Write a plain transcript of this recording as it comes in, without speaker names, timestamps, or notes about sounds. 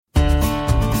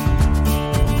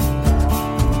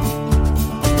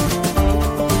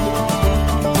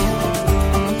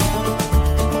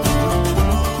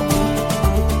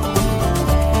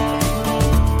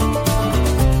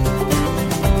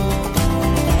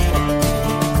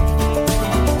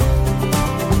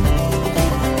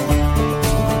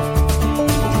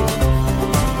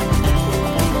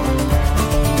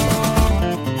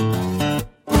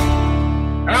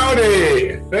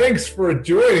thanks for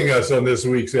joining us on this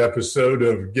week's episode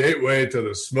of Gateway to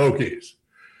the Smokies.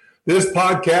 This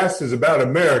podcast is about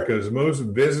America's most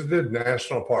visited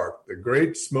national park, the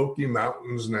Great Smoky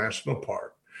Mountains National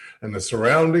Park, and the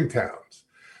surrounding towns.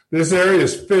 This area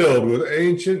is filled with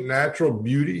ancient natural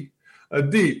beauty, a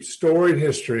deep storied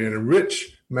history, and a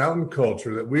rich mountain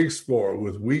culture that we explore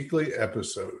with weekly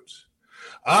episodes.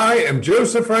 I am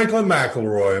Joseph Franklin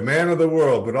McElroy, a man of the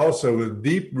world, but also with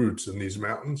deep roots in these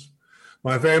mountains.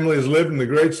 My family has lived in the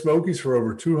Great Smokies for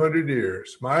over 200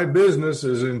 years. My business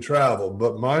is in travel,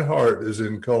 but my heart is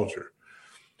in culture.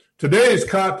 Today's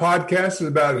podcast is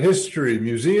about history,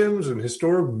 museums, and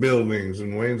historic buildings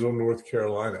in Waynesville, North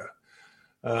Carolina.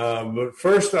 But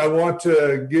first, I want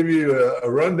to give you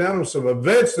a rundown of some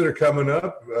events that are coming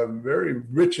up, very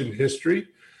rich in history.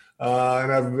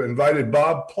 And I've invited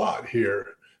Bob Plott here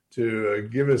to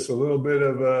give us a little bit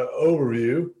of an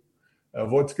overview of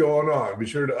what's going on. Be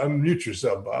sure to unmute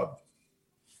yourself, Bob.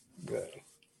 Yeah.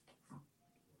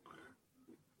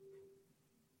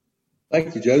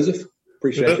 Thank you, Joseph.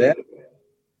 Appreciate that.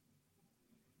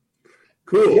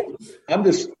 Cool. Yeah,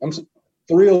 I'm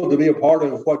thrilled to be a part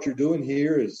of what you're doing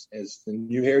here as the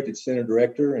new Heritage Center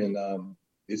director, and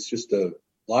it's just a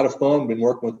lot of fun. Been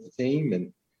working with the team,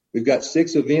 and we've got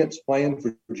 6 events planned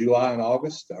for July and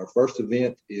August. Our first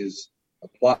event is a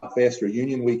Plott Fest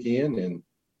reunion weekend, and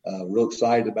real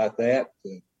excited about that.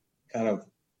 Kind of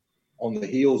on the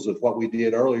heels of what we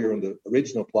did earlier in the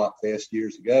original Plott Fest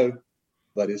years ago,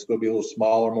 but it's going to be a little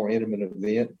smaller, more intimate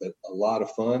event, but a lot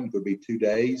of fun. It could be 2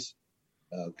 days.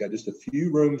 Got just a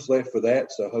few rooms left for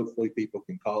that, so hopefully people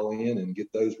can call in and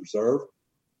get those reserved.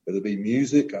 It'll be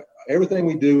music. Everything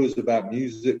we do is about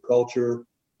music, culture,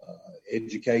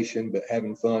 education, but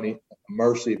having fun,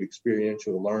 immersive,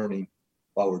 experiential learning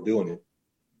while we're doing it.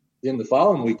 Then the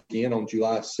following weekend on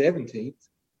July 17th,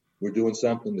 we're doing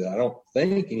something that I don't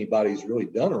think anybody's really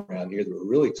done around here that we're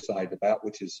really excited about,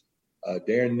 which is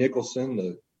Darren Nicholson,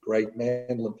 the great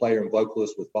mandolin player and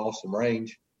vocalist with Balsam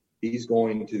Range. He's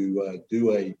going to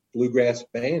do a bluegrass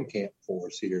band camp for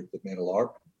us here at the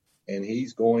Meadowlark, and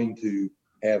he's going to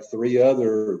have 3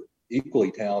 other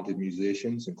equally talented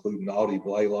musicians, including Audie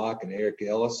Blaylock and Eric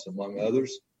Ellis, among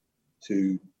others,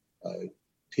 to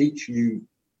teach you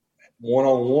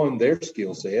one-on-one their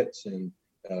skill sets in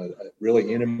a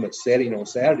really intimate setting on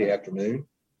Saturday afternoon,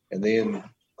 and then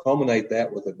culminate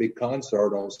that with a big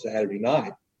concert on Saturday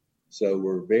night. So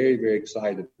we're very, very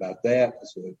excited about that.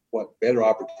 So what better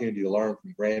opportunity to learn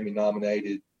from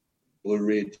Grammy-nominated Blue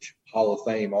Ridge Hall of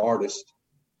Fame artist,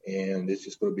 and it's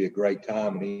just going to be a great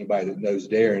time. And anybody that knows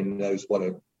Darren knows what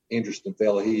an interesting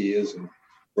fellow he is and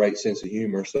great sense of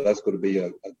humor. So that's going to be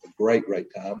a great, great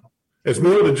time. It's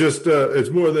more than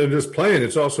just playing.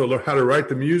 It's also how to write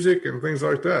the music and things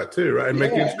like that too, right? And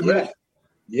make instruments.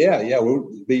 Yeah. We'll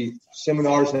be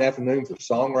seminars in the afternoon for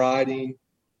songwriting,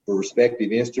 for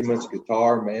respective instruments,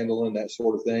 guitar, mandolin, that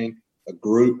sort of thing. A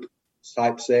group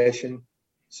type session.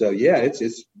 So yeah,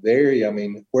 it's very. I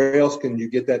mean, where else can you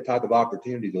get that type of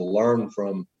opportunity to learn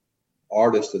from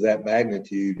artists of that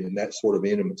magnitude in that sort of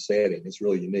intimate setting? It's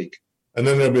really unique. And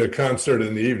then there'll be a concert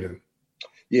in the evening.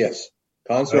 Yes.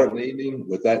 Concert in the evening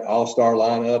with that all-star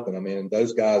lineup. And I mean,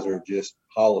 those guys are just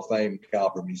Hall of Fame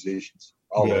caliber musicians.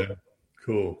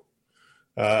 Cool.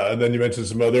 And then you mentioned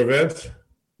some other events?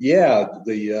 Yeah.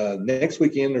 The next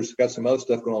weekend, there's got some other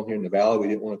stuff going on here in the Valley we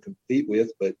didn't want to compete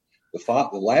with. But the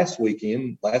last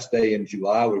weekend, last day in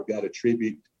July, we've got a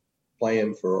tribute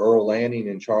planned for Earl Lanning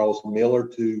and Charles Miller,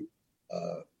 two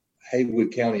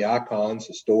Haywood County icons,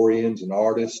 historians and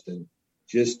artists, and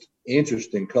just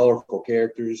interesting, colorful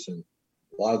characters. And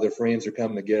a lot of their friends are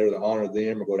coming together to honor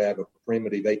them. We're going to have a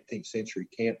primitive 18th century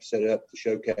camp set up to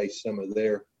showcase some of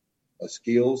their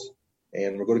skills.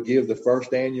 And we're going to give the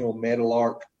first annual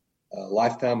Meadowlark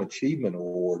Lifetime Achievement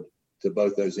Award to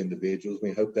both those individuals.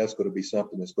 We hope that's going to be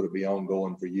something that's going to be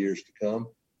ongoing for years to come.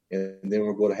 And then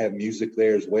we're going to have music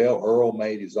there as well. Earl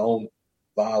made his own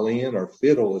violin, or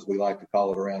fiddle, as we like to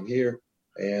call it around here.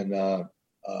 And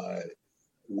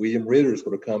William Ritter is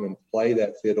going to come and play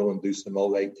that fiddle and do some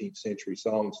old 18th century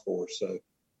songs for us. So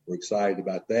we're excited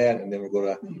about that. And then we're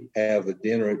going to have a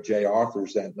dinner at J.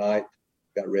 Arthur's that night.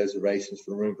 Got reservations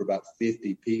for room for about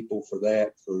 50 people for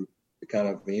that, for to kind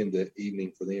of end the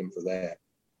evening for them for that.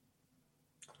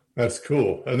 That's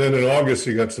cool. And then in August,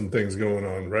 you got some things going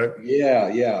on, right?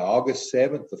 Yeah. August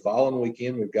 7th, the following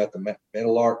weekend, we've got the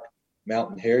Meadowlark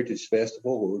Mountain Heritage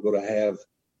Festival, where we're going to have,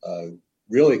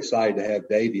 really excited to have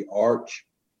Davey Arch,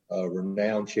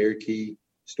 renowned Cherokee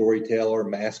storyteller,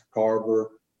 mask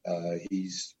carver.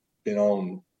 He's been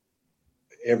on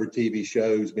every TV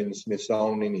show. He's been in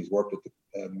Smithsonian. He's worked at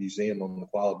the museum on the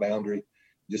Qualla Boundary,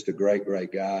 just a great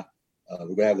guy.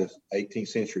 We're going to have this 18th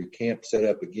century camp set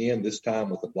up again, this time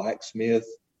with a blacksmith,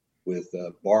 with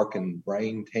bark and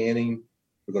brain tanning.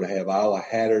 We're going to have Isla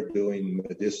Hatter doing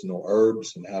medicinal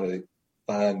herbs and how to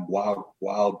find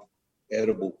wild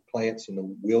edible plants in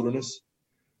the wilderness.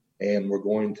 And we're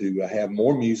going to have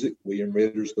more music. William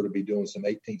Ritter's going to be doing some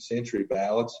 18th century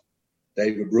ballads.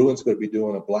 David Bruin's going to be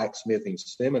doing a blacksmithing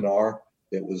seminar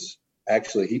that was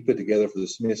actually he put together for the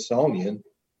Smithsonian,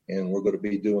 and we're going to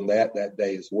be doing that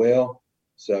day as well.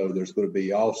 So there's going to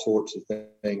be all sorts of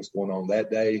things going on that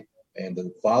day. And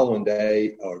the following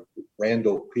day,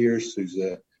 Randall Pierce, who's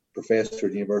a professor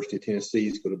at the University of Tennessee,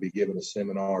 is going to be giving a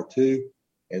seminar too.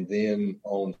 And then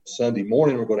on Sunday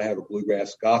morning, we're going to have a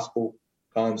bluegrass gospel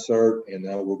concert, and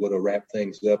we're going to wrap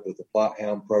things up with a Plot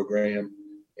Hound program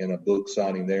and a book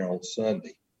signing there on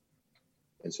Sunday.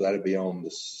 And so that'll be on the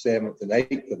 7th and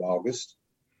 8th of August.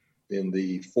 Then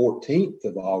the 14th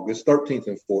of August, 13th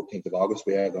and 14th of August,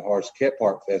 we have the Horace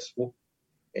Kephart Festival,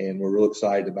 and we're real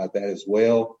excited about that as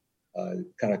well. It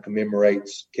kind of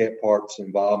commemorates Kephart's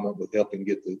involvement with helping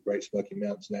get the Great Smoky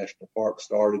Mountains National Park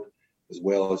started, as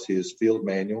well as his field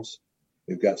manuals.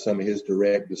 We've got some of his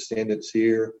direct descendants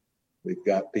here. We've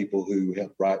got people who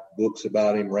helped write books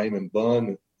about him. Raymond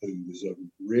Bunn, who is a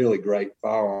really great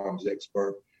firearms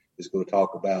expert, is going to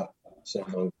talk about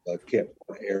some of the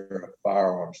Kephart era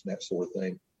firearms and that sort of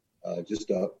thing.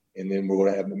 And then we're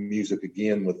going to have music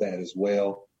again with that as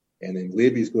well. And then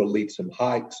Libby's going to lead some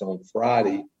hikes on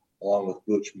Friday, along with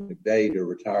Butch McDade, a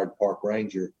retired park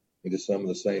ranger, into some of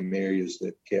the same areas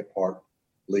that Kephart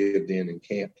lived in and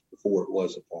camped before it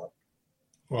was a park.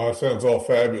 Well, that sounds all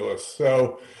fabulous.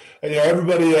 So,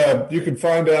 everybody, you can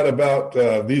find out about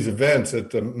these events at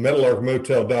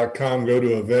metalarkmotel.com. Go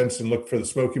to events and look for the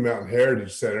Smoky Mountain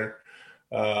Heritage Center.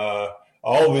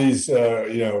 All these,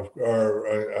 will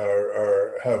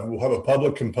have a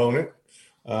public component,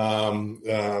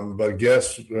 but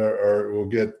guests will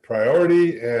get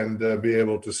priority and be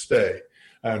able to stay.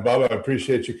 And Bob, I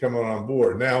appreciate you coming on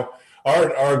board. Now,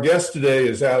 our guest today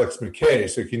is Alex McKay.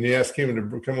 So can you ask him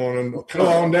to come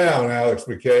on down, Alex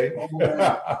McKay?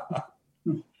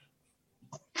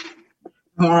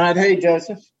 All right. Hey,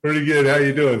 Joseph. Pretty good. How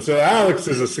you doing? So Alex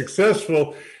is a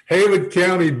successful Haywood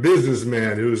County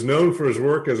businessman who is known for his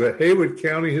work as a Haywood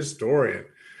County historian.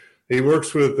 He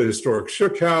works with the historic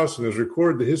Shook House and has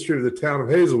recorded the history of the town of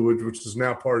Hazelwood, which is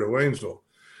now part of Waynesville.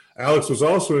 Alex was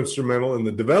also instrumental in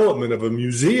the development of a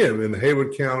museum in the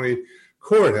Haywood County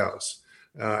Courthouse.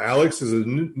 Alex is a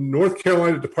North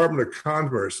Carolina Department of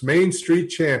Commerce Main Street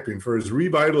champion for his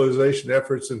revitalization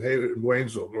efforts in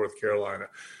Waynesville, North Carolina.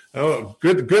 Oh,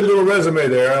 good little resume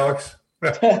there, Alex.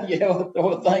 Yeah,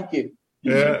 well, thank you.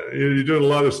 Yeah, you're doing a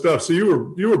lot of stuff. So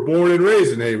you were born and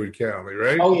raised in Haywood County,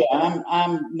 right? Oh yeah,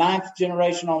 I'm ninth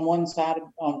generation on one side,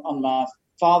 on my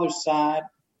father's side,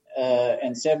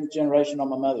 and seventh generation on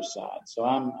my mother's side. So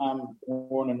I'm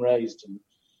born and raised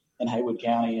in Haywood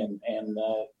County, and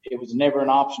it was never an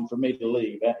option for me to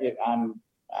leave.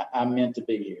 I'm meant to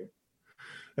be here.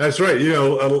 That's right.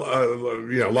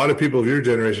 A lot of people of your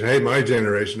generation, my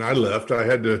generation, I left. I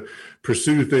had to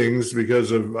pursue things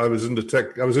because I was into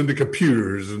tech. I was into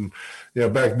computers, and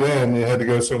back then you had to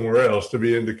go somewhere else to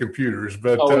be into computers.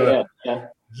 But yeah.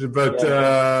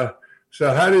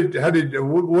 So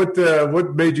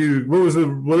what made you? What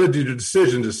led you to the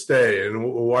decision to stay,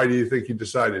 and why do you think you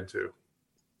decided to?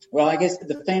 Well, I guess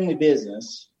the family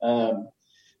business.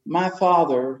 My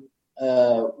father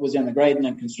was in the grading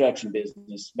and construction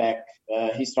business back.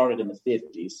 He started in the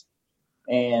 50s,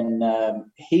 and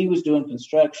he was doing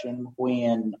construction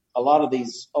when a lot of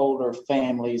these older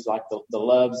families, like the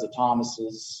Loves, the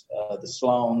Thomases, the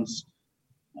Sloans,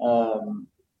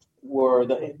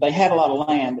 they had a lot of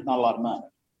land but not a lot of money.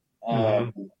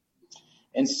 Mm-hmm.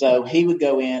 And so he would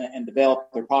go in and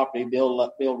develop their property, build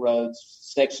roads,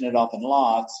 section it off in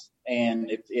lots.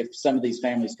 And if some of these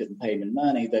families couldn't pay him in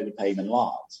money, they would pay him in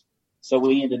lots. So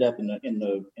we ended up in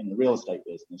the real estate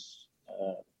business,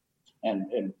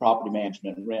 and property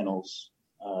management and rentals,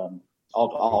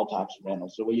 all types of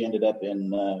rentals. So we ended up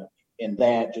in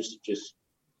that just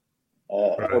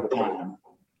over time.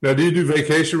 Now, do you do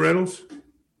vacation rentals?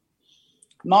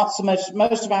 Not so much.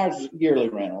 Most of ours are yearly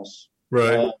rentals.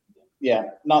 Right. Yeah,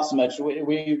 not so much.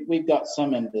 We've got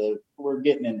we're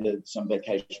getting into some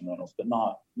vacation rentals, but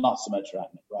not so much right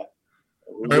now. Right.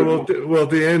 Well, at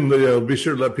the end, be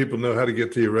sure to let people know how to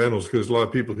get to your rentals, because a lot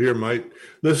of people here might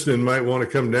want to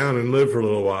come down and live for a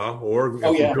little while, or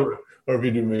if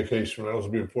you do vacation rentals,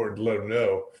 it'd be important to let them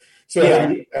know. So,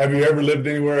 have you ever lived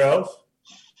anywhere else?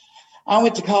 I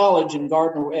went to college at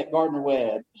Gardner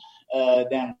Webb,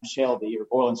 down in Shelby or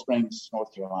Boiling Springs,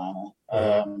 North Carolina.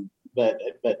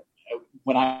 But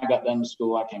when I got done with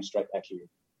school, I came straight back here.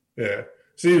 Yeah.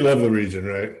 So you love the region,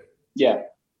 right? Yeah.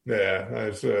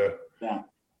 Yeah. Yeah.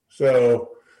 So,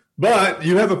 but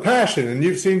you have a passion, and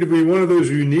you seem to be one of those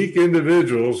unique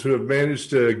individuals who have managed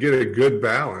to get a good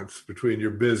balance between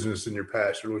your business and your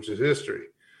passion, which is history.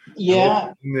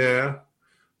 Yeah. Yeah.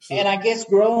 So, and I guess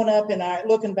growing up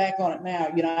looking back on it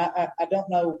now, I don't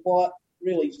know what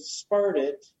really spurred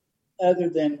it other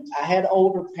than I had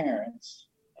older parents,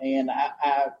 and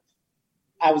I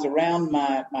was around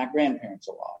my grandparents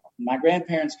a lot. My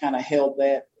grandparents kind of held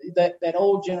that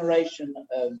old generation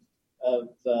of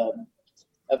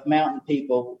mountain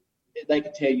people. They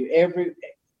could tell you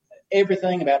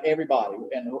everything about everybody,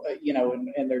 and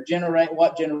and their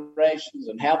what generations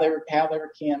and how they were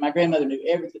kin. My grandmother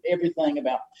knew everything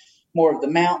about more of the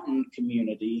mountain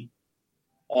community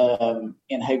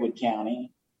in Haywood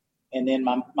County, and then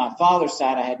my father's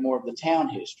side, I had more of the town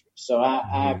history. So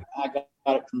I got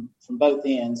it from both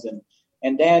ends,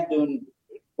 and Dad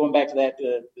going back to that,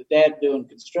 Dad doing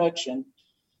construction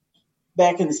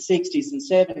back in the 60s and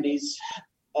 70s.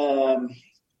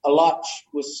 A lot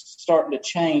was starting to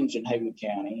change in Haywood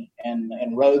County,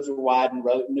 and roads were widened,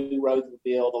 new roads were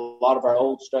built. A lot of our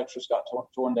old structures got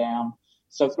torn down.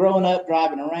 So growing up,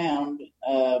 driving around,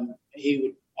 he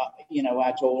would,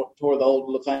 I tore the old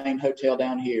LaFane Hotel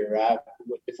down here.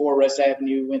 Before Russ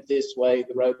Avenue went this way,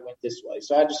 the road went this way.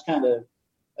 So I just kind of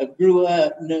grew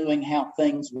up knowing how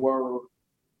things were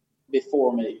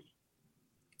before me.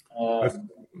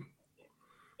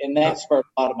 And that spurred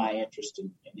a lot of my interest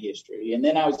in history. And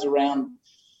then I was around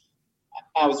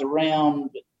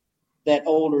that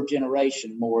older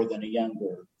generation more than a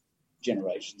younger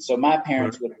generation. So my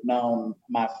parents would have known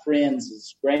my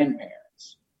friends'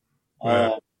 grandparents.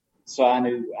 Right. So I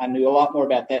knew a lot more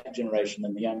about that generation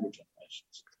than the younger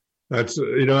generations. That's,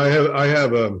 I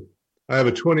have a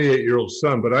 28-year-old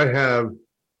son, but I have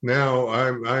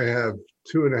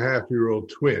 2.5-year-old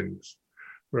twins.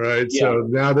 Right. Yeah. So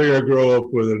now they're going to grow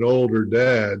up with an older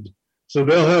dad. So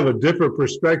they'll have a different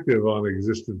perspective on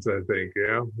existence, I think.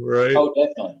 Yeah. Right. Oh,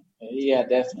 definitely. Yeah,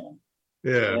 definitely.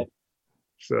 Yeah.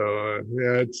 So,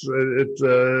 it's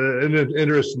an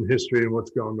interesting history and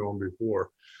what's gone on before.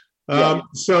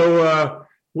 So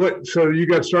you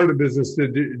got started business.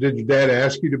 Did your dad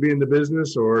ask you to be in the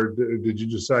business, or did you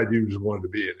decide you just wanted to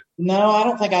be in it? No, I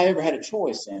don't think I ever had a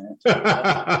choice in it.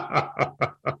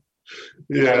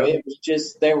 It was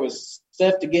just, there was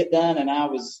stuff to get done, and I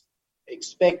was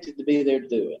expected to be there to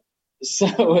do it.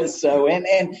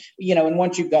 And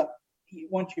once you've got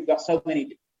so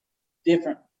many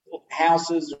different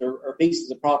houses or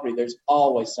pieces of property, there's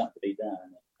always something to be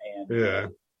done.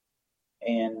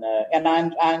 And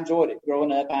I enjoyed it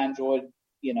growing up. I enjoyed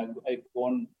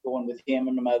going with him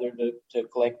and my mother to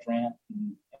collect rent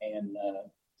and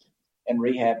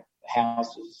rehab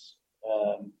houses.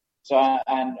 So I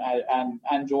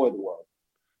enjoy the work.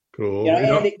 Cool.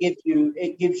 And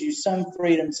it gives you some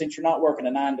freedom, since you're not working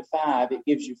a 9-to-5. It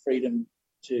gives you freedom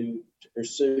to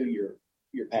pursue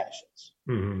your passions.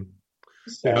 Mm-hmm.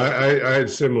 So, I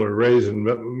had similar raising.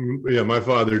 My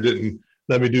father didn't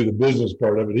let me do the business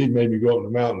part of it. He made me go out in the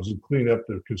mountains and clean up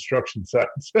the construction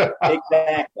sites.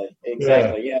 Exactly.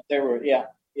 Yeah. There were. Yeah.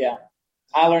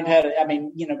 I learned how to.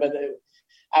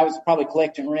 I was probably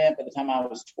collecting rent by the time I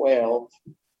was 12.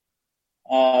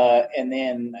 And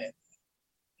then,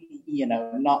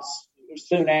 not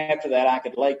soon after that, I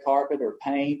could lay carpet or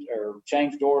paint or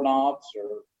change doorknobs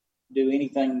or do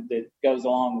anything that goes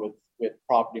along with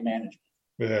property management.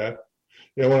 Yeah.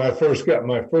 When I first got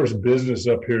my first business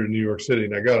up here in New York City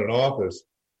and I got an office,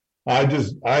 I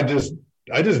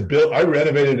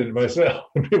renovated it myself.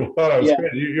 People thought I was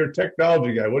crazy. You're a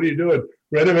technology guy. What are you doing?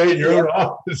 Renovating your own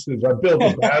offices. I built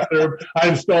a bathroom. I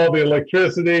installed the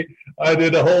electricity. I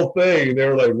did the whole thing. They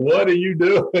were like, what are you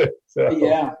doing? So,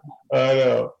 I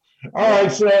know. All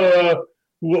right. So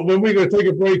when we're going to take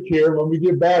a break here, when we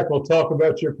get back, we'll talk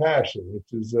about your passion,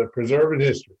 which is preserving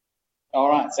history. All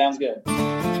right. Sounds good.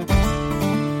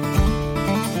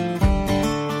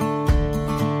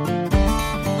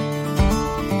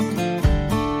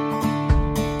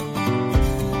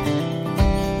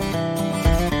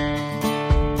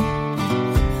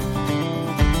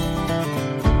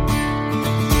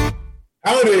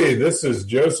 Howdy, this is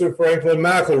Joseph Franklin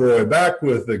McElroy back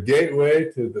with the Gateway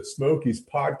to the Smokies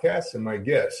podcast and my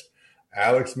guest,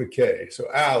 Alex McKay. So,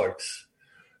 Alex,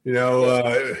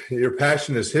 your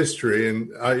passion is history,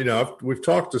 and we've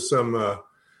talked to some of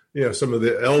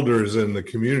the elders in the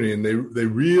community, and they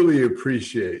really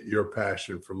appreciate your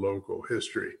passion for local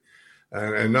history.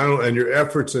 and not only, and your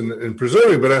efforts in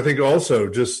preserving, but I think also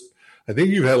I think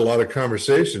you've had a lot of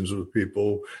conversations with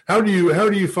people. How do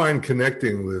you find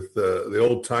connecting with the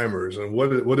old timers, and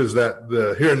what is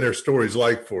that hearing their stories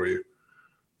like for you?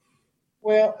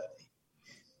 Well,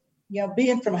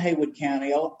 being from Haywood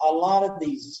County, a lot of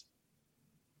these,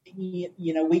 we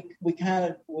know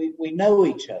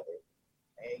each other,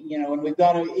 and we've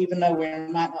got to, even though we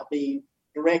might not be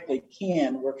directly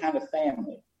kin, we're kind of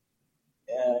family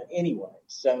anyway.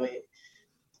 So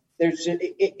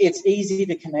it's easy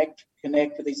to connect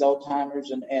with these old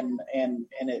timers, and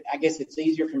I guess it's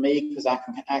easier for me because I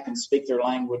can speak their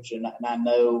language, and I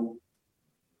know,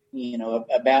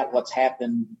 about what's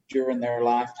happened during their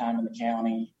lifetime in the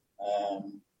county.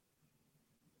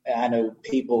 I know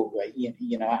people,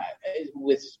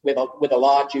 with a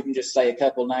lot, you can just say a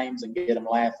couple names and get them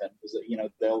laughing because,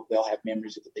 they'll have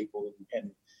memories of the people,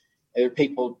 and there are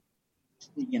people,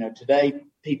 today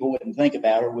people wouldn't think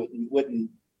about or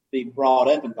wouldn't be brought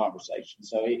up in conversation.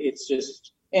 So it's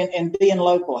just, and being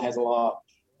local has a lot,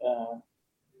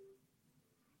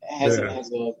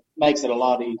 makes it a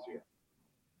lot easier.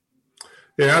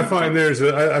 Yeah, I find a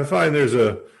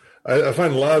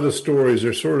lot of the stories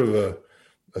are sort of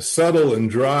a subtle and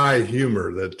dry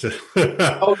humor that.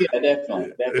 Oh yeah,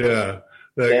 definitely. Yeah,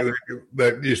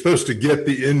 that you're supposed to get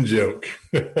the in joke.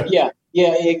 Yeah,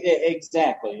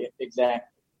 exactly.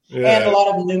 Yeah. And a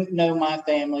lot of them know my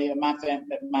family. My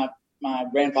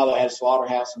grandfather had a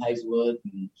slaughterhouse in Hazelwood,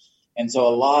 and so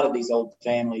a lot of these old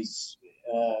families,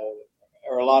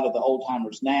 or a lot of the old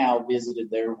timers now,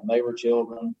 visited there when they were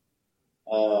children,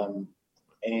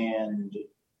 and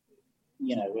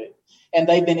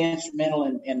they've been instrumental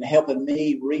in helping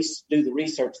me do the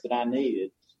research that I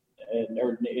needed,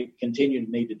 or continue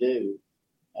to need to do.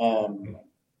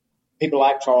 People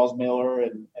like Charles Miller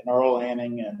and Earl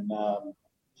Anning and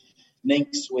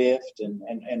Nink Swift and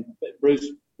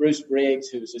Bruce Briggs,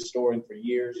 who was a historian for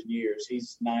years and years.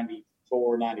 He's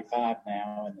 94, 95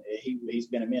 now, and he's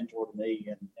been a mentor to me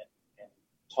and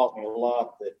taught me a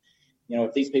lot that,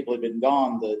 if these people had been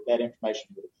gone, that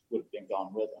information would have been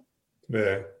gone with them.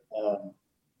 Yeah.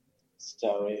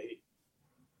 So,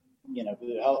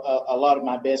 a lot of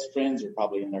my best friends are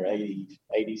probably in their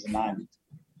 80s and 90s.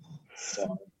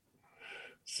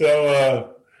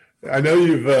 So I know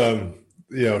you've,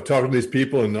 talking to these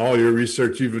people and all your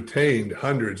research, you've attained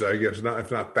hundreds, I guess,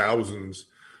 if not thousands,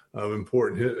 of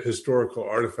important historical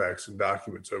artifacts and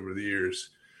documents over the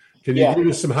years. Can you give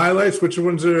us some highlights? Which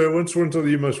ones are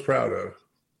you most proud of?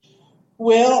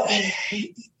 Well,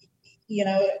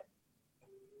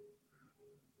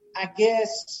 I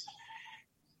guess,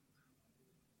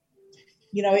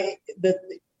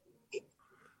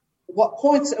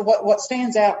 what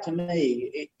stands out to me,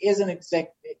 it isn't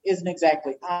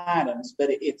exactly items, but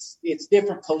it's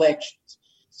different collections.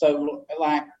 So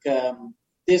like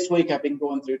this week I've been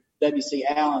going through W.C.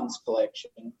 Allen's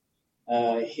collection.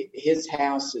 His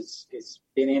house has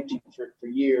been empty for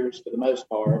years for the most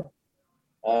part.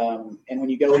 And when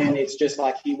you go in, it's just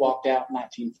like he walked out in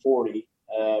 1940.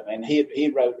 And he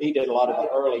did a lot of the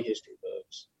early history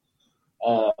books.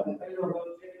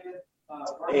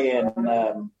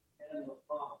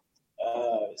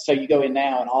 So you go in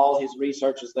now and all his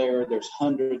research is there. There's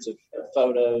hundreds of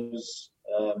photos,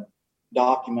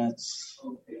 documents,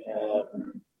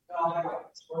 and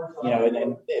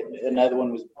another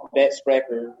one was Bette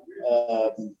Sprecher,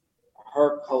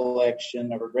 her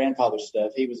collection of her grandfather's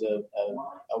stuff. He was a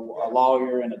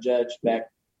lawyer and a judge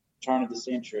back turn of the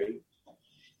century.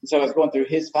 And so I was going through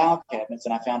his file cabinets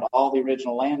and I found all the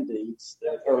original land deeds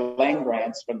or land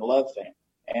grants from the Love family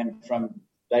and from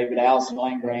David Allison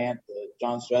land grant, the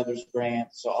John Struthers grant.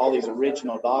 So all these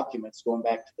original documents going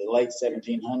back to the late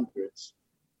 1700s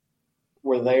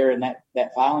were there in that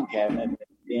filing cabinet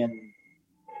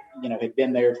had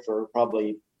been there for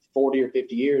probably 40 or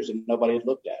 50 years and nobody had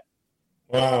looked at it.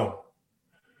 Wow.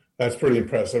 That's pretty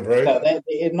impressive, right? So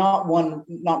not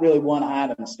really one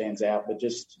item stands out, but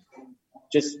just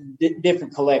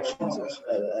different collections of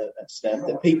stuff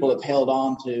that people have held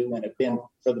on to and have been,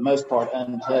 for the most part,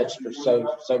 untouched for so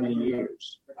many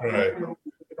years. Right.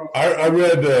 I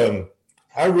read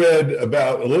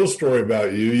about a little story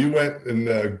about you. You went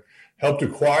and helped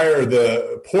acquire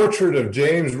the portrait of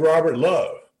James Robert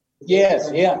Love.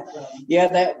 Yes, yeah.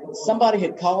 That somebody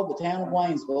had called the town of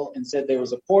Waynesville and said there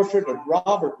was a portrait of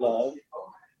Robert Love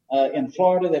in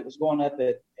Florida that was going up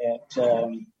at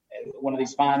one of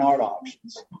these fine art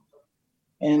auctions.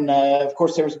 And of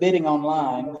course there was bidding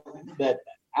online, but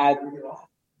I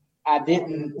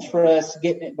didn't trust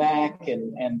getting it back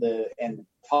and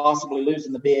possibly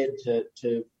losing the bid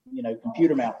to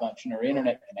computer malfunction or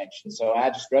internet connection. So I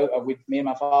just me and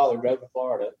my father drove to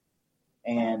Florida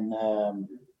and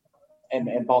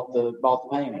bought the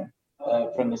painting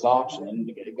from this auction, and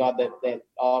got that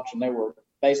auction. There were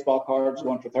baseball cards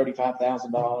going for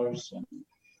 $35,000 and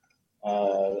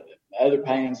other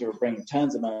paintings that were bringing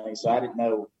tons of money. So I didn't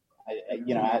know,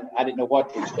 I didn't know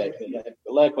what to expect. But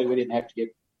luckily, we didn't have to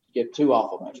get too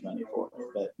awful much money for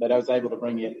it. But I was able to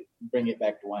bring it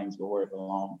back to Waynesville where it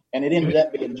belonged. And it ended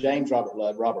up being James Robert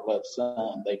Love's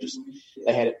son. They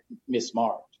had it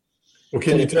mismarked. Well,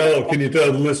 can you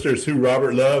tell the listeners who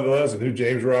Robert Love was and who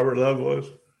James Robert Love was?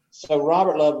 So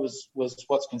Robert Love was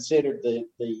what's considered the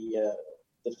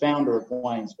founder of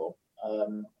Waynesville.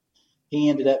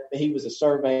 He was a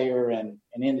surveyor and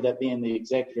ended up being the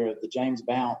executor of the James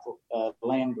Blount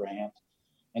land grant.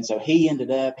 And so him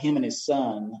and his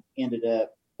son ended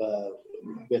up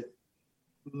with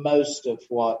most of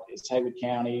what is Haywood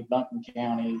County, Buncombe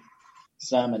County,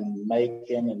 some in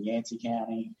Macon and Yancey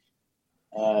County.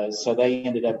 So they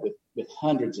ended up with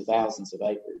hundreds of thousands of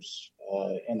acres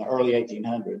in the early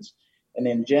 1800s. And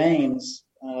then James,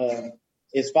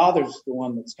 his father's the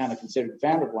one that's kind of considered the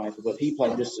founder of Waynesville, but he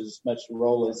played just as much a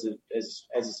role as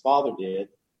his father did.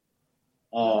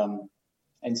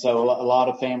 And so a lot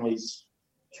of families,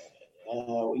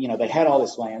 they had all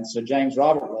this land. So James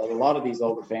Robert Love, a lot of these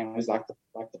older families, like the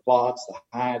Plotts, the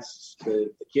Hyatts,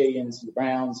 the Killians, the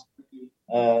Browns,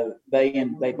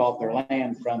 they bought their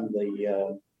land from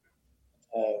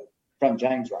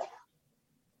James Robert.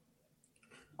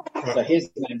 So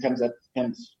his name comes up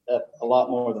a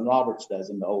lot more than Robert's does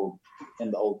in the old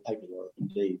paperwork and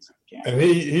deeds of the county. And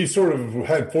he sort of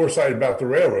had foresight about the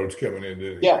railroads coming in,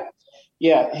 didn't he?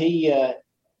 Yeah.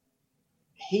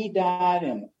 He died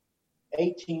in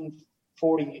 1844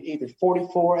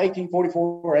 or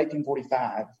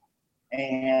 1845,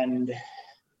 and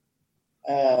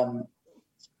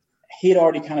he had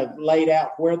already kind of laid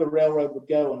out where the railroad would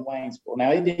go in Waynesville.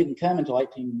 Now, it didn't come until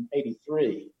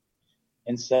 1883.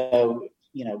 And so,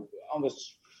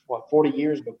 almost 40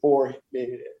 years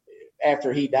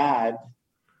after he died,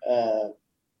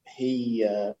 he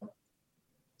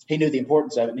knew the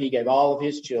importance of it, and he gave all of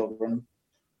his children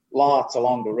lots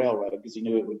along the railroad because he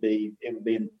knew it would be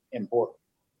important.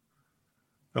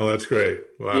 Oh, that's great!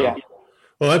 Wow. Yeah.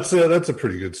 Well, that's a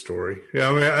pretty good story. Yeah,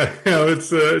 I mean,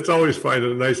 it's always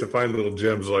nice to find little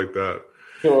gems like that.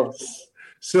 Sure.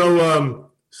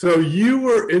 So you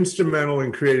were instrumental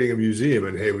in creating a museum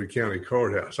in Haywood County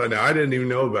Courthouse. I didn't even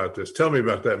know about this. Tell me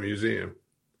about that museum.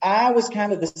 I was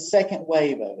kind of the second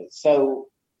wave of it. So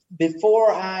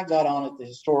before I got on at the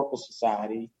Historical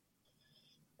Society,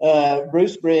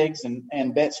 Bruce Briggs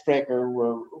and Bet Sprecher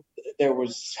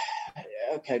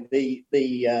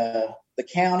the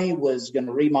county was going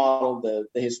to remodel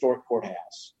the historic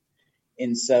courthouse.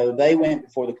 And so they went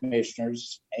before the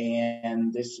commissioners,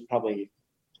 and this is probably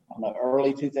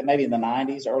early 2000s, maybe in the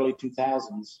 90s, early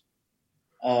 2000s,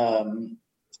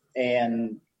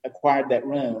 and acquired that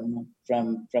room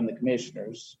from the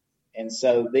commissioners. And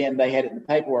so then they had it in the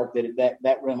paperwork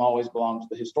that room always belonged to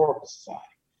the Historical Society.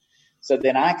 So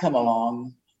then I come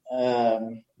along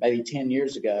maybe 10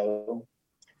 years ago,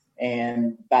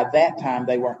 and by that time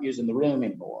they weren't using the room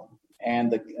anymore.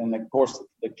 And of course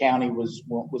the county was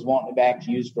wanting it back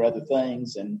to use for other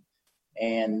things, and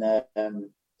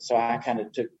so I kind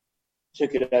of took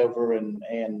it over and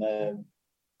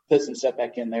put some stuff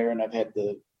back in there, and I've had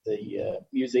the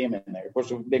museum in there. Of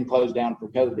course, we've been closed down for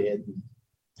COVID,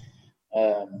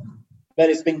 but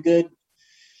it's been good.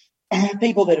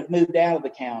 People that have moved out of the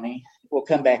county will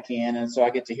come back in, and so I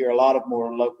get to hear a lot of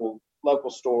more local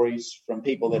stories from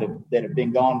people that have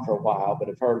been gone for a while but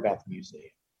have heard about the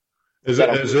museum. Is it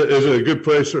a good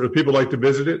place for people like to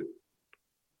visit it?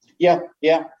 Yeah,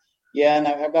 and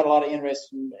I've got a lot of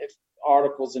interesting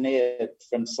articles in it,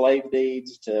 from slave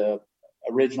deeds to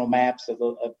original maps of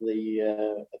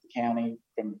the county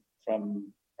from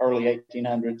early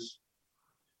 1800s.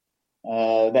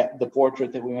 The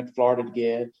portrait that we went to Florida to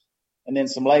get, and then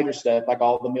some later stuff like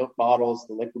all the milk bottles,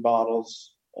 the liquor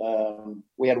bottles.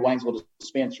 We had a Waynesville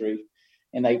dispensary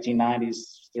in the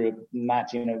 1890s through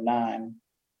 1909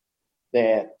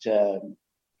 that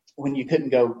when you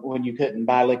couldn't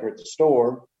buy liquor at the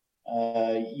store,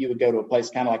 you would go to a place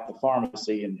kind of like the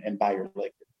pharmacy and buy your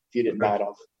liquor if you didn't buy it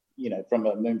off, from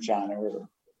a moonshiner.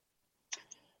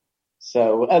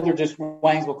 So other just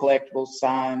Waynesville collectibles,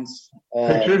 signs.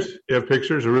 Pictures? You have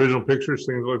pictures, original pictures,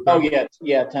 things like that? Oh,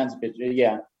 yeah, tons of pictures,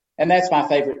 yeah. And that's my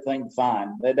favorite thing to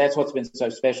find. That's what's been so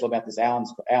special about this Allen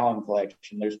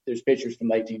collection. There's pictures from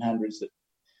the 1800s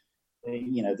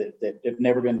that have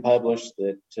never been published,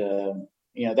 that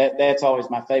that's always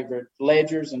my favorite.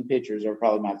 Ledgers and pictures are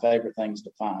probably my favorite things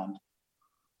to find.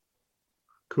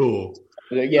 Cool.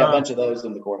 Yeah, a bunch of those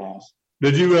in the courthouse.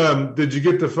 Did you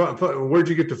get the where'd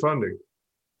you get the funding?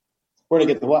 Where to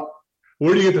get the what?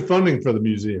 Where do you get the funding for the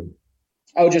museum?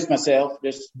 Oh, just myself.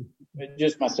 Just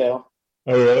myself.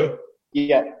 Oh, really?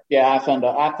 Yeah. I fund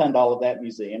all of that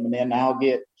museum, and then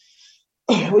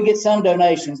we get some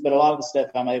donations, but a lot of the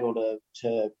stuff I'm able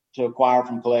to acquire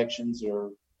from collections,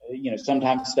 or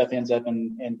sometimes stuff ends up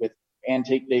in with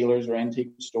antique dealers or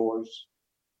antique stores.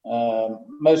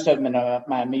 Most of them in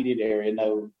my immediate area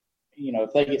know,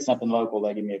 if they get something local,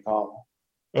 they give me a call.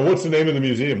 And what's the name of the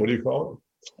museum? What do you call it?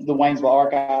 The Waynesville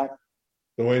Archive.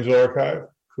 The Waynesville Archive?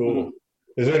 Cool. Mm-hmm.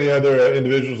 Is there any other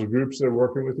individuals or groups that are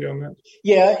working with you on that?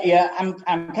 Yeah. I'm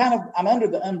under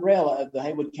the umbrella of the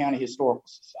Haywood County Historical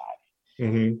Society.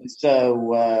 Mm-hmm. And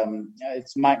so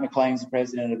it's Mike McLean's the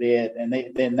president of it, and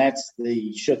then that's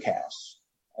the Shook House.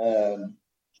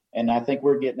 And I think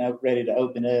we're getting ready to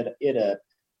open it up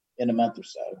in a month or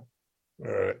so.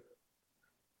 All right.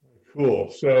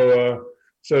 Cool.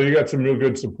 So you got some real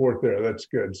good support there. That's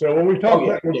good. So when we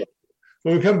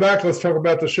when we come back, let's talk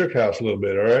about the Shook House a little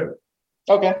bit. All right.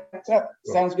 Okay.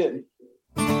 Sounds good.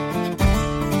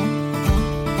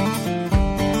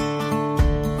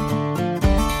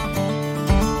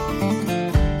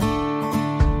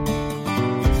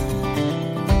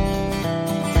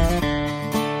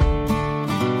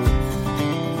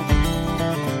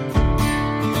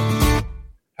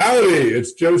 Howdy,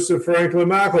 it's Joseph Franklin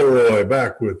McElroy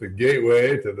back with the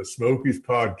Gateway to the Smokies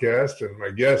podcast and my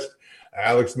guest,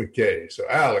 Alex McKay. So,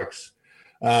 Alex,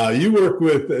 you work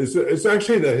with, it's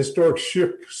actually the historic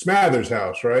Shook Smathers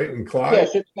house, right, in Clyde? Yeah,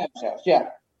 Shook Smathers house,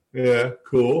 yeah. Yeah,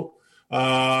 cool.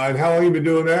 And how long have you been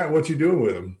doing that? What you doing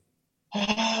with them?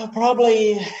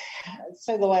 Probably, I'd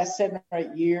say the last 7 or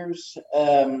 8 years.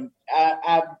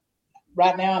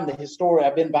 Right now, I'm the historian.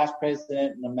 I've been vice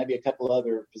president and maybe a couple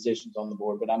other positions on the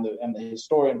board, but I'm the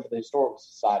historian for the Historical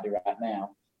Society right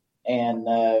now. And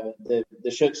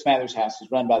the Shook Smathers House is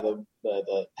run by the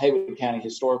Haywood County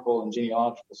Historical and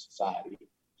Genealogical Society.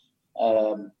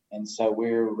 And so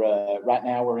right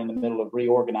now we're in the middle of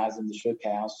reorganizing the Shook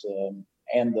House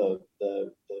and the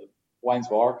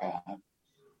Waynesville Archive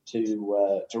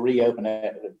to reopen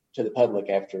it to the public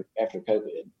after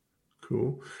COVID.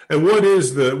 Cool. And what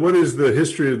is the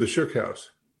history of the Shook House?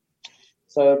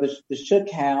 So the Shook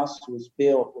House was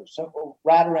built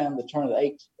right around the turn of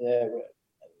the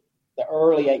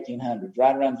early 1800s,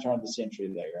 right around the turn of the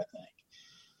century there, I think.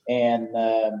 And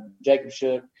Jacob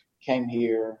Shook came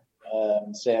here,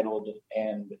 settled,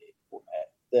 and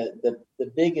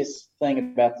the biggest thing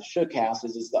about the Shook House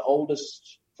is it's the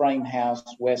oldest frame house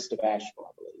west of Asheville,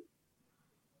 I believe.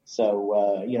 So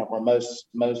where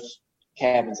most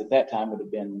cabins at that time would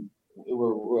have been,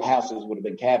 houses would have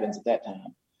been cabins at that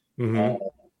time. Mm-hmm.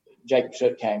 Jacob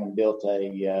Shook came and built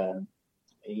he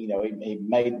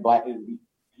made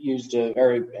he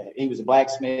was a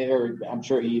blacksmith, or I'm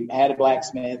sure he had a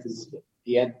blacksmith.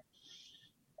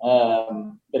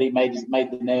 But he made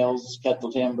the nails, cut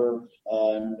the timber,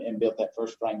 and built that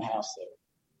first frame house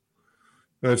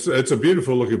there. It's a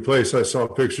beautiful looking place. I saw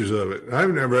pictures of it. I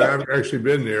haven't actually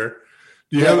been there.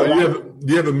 Do you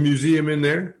have a museum in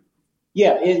there?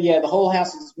 Yeah. The whole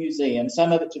house is a museum.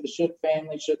 Some of it to the Shook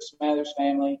family, Shook Smathers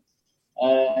family,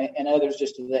 and others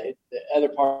just to the other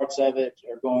parts of it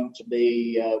are going to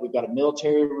be. We've got a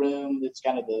military room that's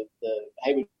kind of the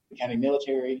Haywood County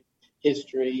military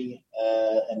history,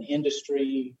 an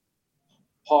industry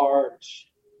part,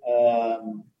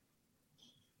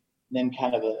 then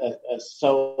kind of a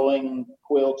sewing,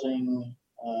 quilting.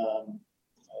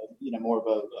 More of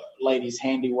a ladies'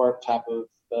 handiwork type of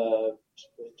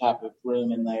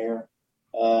room in there.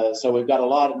 So we've got a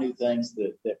lot of new things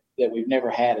that we've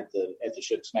never had at the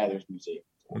Shook Smathers Museum.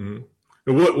 Mm-hmm.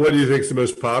 And what do you think is the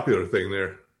most popular thing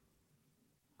there?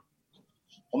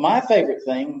 Well, my favorite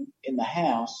thing in the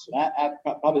house,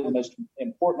 probably the most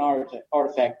important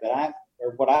artifact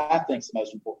what I think is the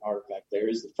most important artifact there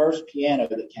is the first piano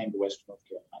that came to Western North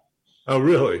Carolina. Oh,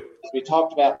 really? As we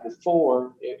talked about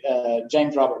before,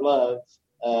 James Robert Love,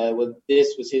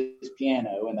 this was his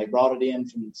piano, and they brought it in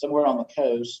from somewhere on the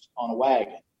coast on a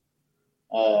wagon.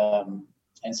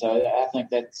 And so I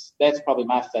think that's probably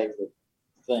my favorite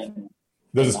thing.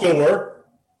 Does it still work?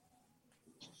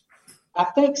 I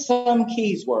think some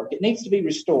keys work. It needs to be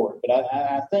restored, but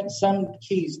I think some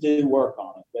keys do work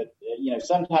on it. But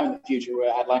sometime in the future,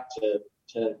 I'd like to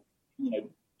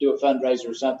do a fundraiser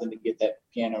or something to get that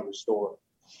piano restored.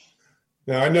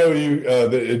 Now I know you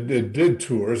it did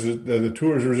tours. The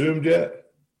tours resumed yet?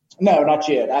 No, not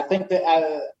yet. I think that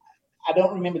I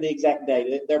don't remember the exact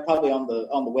date. They're probably on the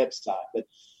website, but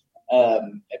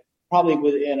probably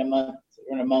within a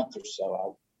month or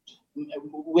so.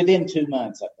 Within 2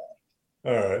 months, I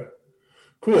think. All right.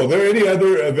 Cool. Are there any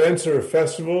other events or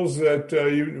festivals that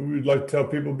you would like to tell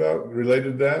people about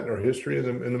related to that or history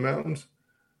in the mountains?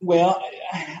 Well,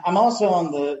 I'm also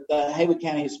on the Haywood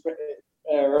County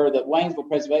or the Waynesville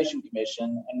Preservation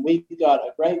Commission, and we've got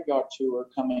a graveyard tour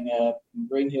coming up in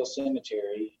Green Hill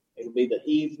Cemetery. It'll be the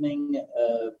evening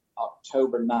of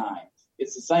October 9th.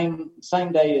 It's the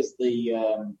same day as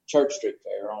the Church Street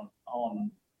Fair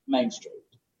on Main Street.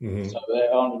 Mm-hmm. So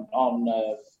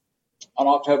on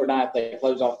October 9th, they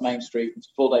close off Main Street. It's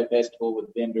a full-day festival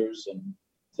with vendors and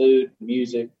food,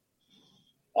 music.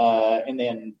 And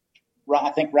then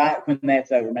I think right when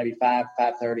that's over, maybe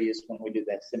 5:30 is when we do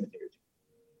that cemetery tour.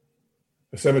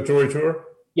 A cemetery tour?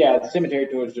 Yeah, the cemetery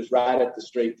tour is just right up the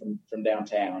street from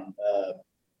downtown,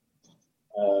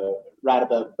 right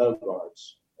above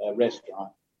Bogart's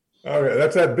restaurant. Okay,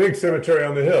 that's that big cemetery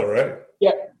on the hill, right?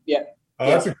 Yeah. Oh,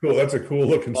 that's a cool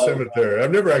looking cemetery.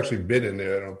 I've never actually been in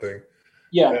there, I don't think.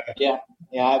 Yeah.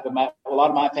 A lot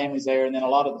of my family's there, and then a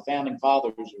lot of the founding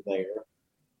fathers are there.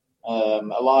 A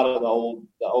lot of the old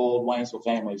Waynesville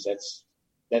families.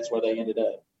 That's where they ended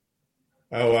up.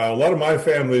 Oh wow! A lot of my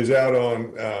family's out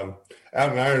in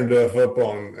Ironduff, up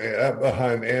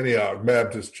behind Antioch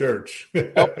Baptist Church.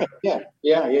 Yeah.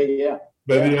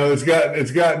 But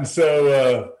it's gotten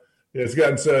so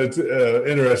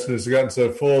interesting. It's gotten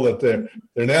so full that they're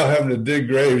now having to dig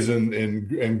graves in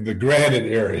the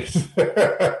granite areas.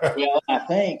 Well, I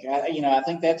think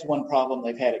that's one problem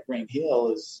they've had at Green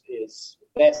Hill is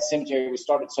that cemetery was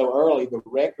started so early. The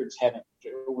records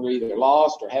were either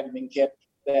lost or haven't been kept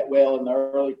that well in the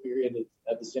early period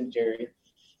of the cemetery,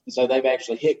 and so they've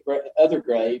actually hit other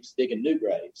graves digging new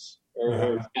graves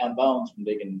or found bones from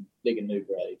digging new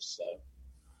graves.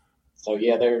 So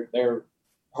yeah, they're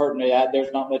hurting it out.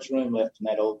 There's not much room left in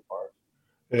that old part.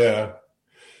 Yeah.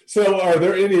 So, are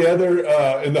there any other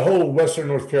in the whole Western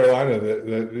North Carolina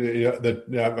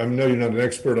that I know you're not an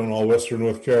expert on all Western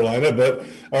North Carolina, but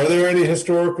are there any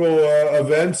historical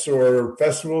events or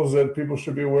festivals that people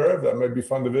should be aware of that might be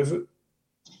fun to visit?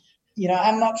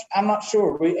 I'm not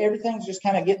sure. Everything's just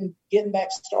kind of getting back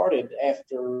started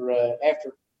after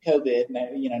COVID.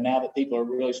 Now that people are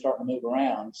really starting to move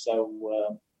around.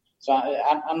 So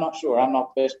I'm not sure. I'm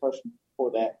not the best person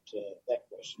for that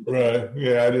question. But right.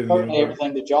 Yeah, I didn't know.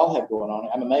 Everything that y'all have going on.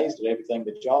 I'm amazed at everything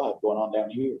that y'all have going on down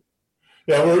here.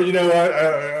 Yeah,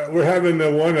 we're having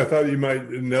the one I thought you might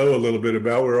know a little bit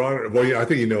about. I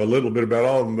think you know a little bit about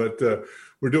all of them, but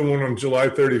we're doing one on July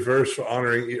 31st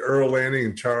honoring Earl Lanning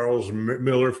and Charles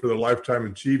Miller for their lifetime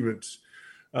achievements.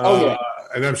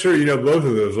 And I'm sure you know both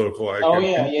of those local icons. Oh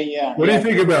yeah. What do you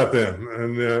think about them?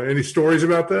 And any stories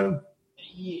about them?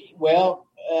 Well,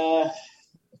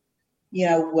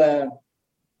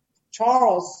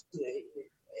 Charles,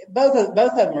 both of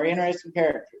them are interesting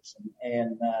characters,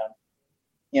 and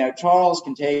Charles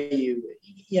can tell you.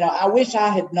 I wish I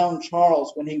had known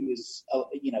Charles when he was,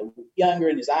 younger,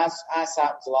 and his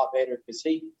eyesight was a lot better because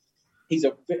he's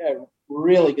a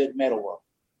really good metal worker,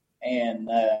 and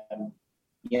I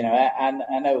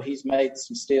know he's made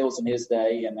some stills in his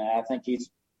day, and I think he's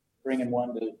bringing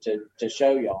one to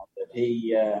show y'all that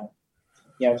he.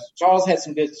 Charles had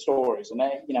some good stories, and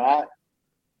I'm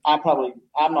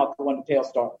not the one to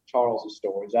tell Charles's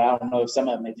stories. I don't know if some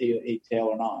of them he'd tell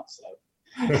or not. So,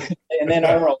 and then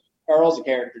Earl's a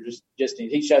character. Just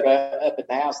he showed up at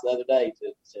the house the other day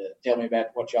to tell me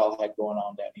about what y'all had going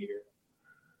on down here,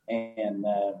 and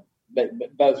but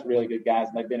both really good guys,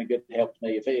 and they've been a good help to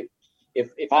me.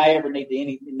 If I ever need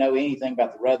to know anything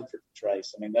about the Rutherford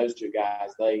Trace, those two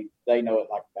guys, they know it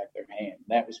like the back of their hand. And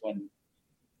that was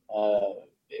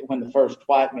when the first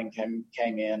white men came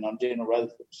in on General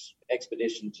Rutherford's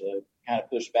expedition to kind of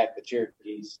push back the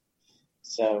Cherokees.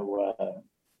 So,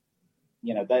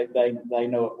 they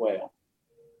know it well.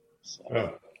 So.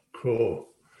 Oh, cool.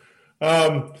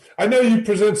 I know you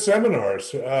present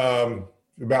seminars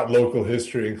about local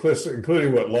history,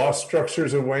 including Lost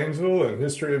Structures of Waynesville and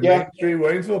History of Main Street,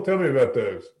 Waynesville. Tell me about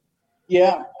those.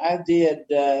 Yeah, I did.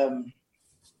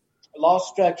 Lost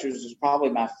Structures is probably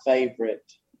my favorite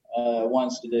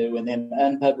ones to do, and then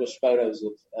unpublished photos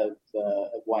of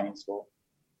Waynesville.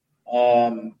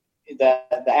 The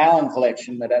Allen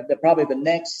collection, but probably the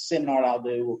next seminar I'll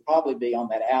do will probably be on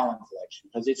that Allen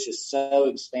collection because it's just so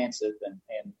expansive, and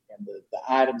the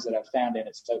items that I've found in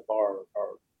it so far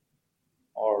are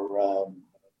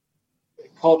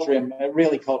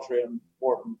really culturally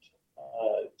important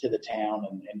to the town,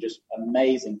 and just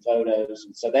amazing photos.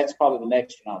 And so that's probably the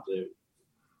next one I'll do.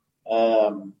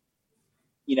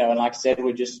 and like I said,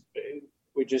 we're just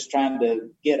trying to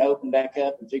get open back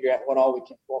up and figure out what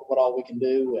all we can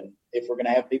do, and if we're going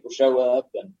to have people show up,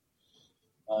 and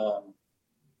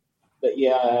but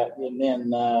yeah, and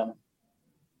then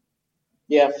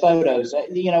photos.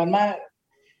 In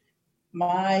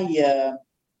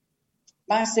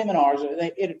my seminars,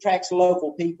 it attracts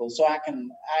local people, so I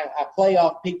play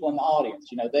off people in the audience.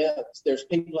 There's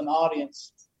people in the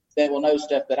audience that will know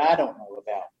stuff that I don't know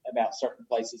about certain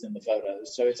places in the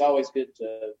photos. So it's always good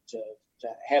to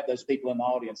have those people in the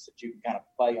audience that you can kind of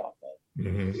play off of.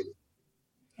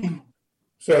 Mm-hmm.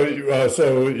 So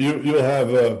you'll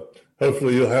have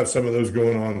hopefully you'll have some of those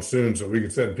going on soon, so we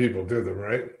can send people to them,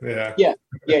 right? Yeah.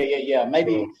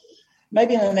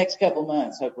 Maybe in the next couple of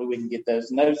months, hopefully we can get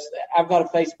those. And those, I've got a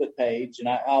Facebook page, and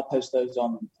I'll post those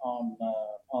on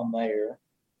there,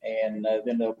 and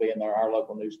then they'll be in our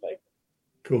local newspaper.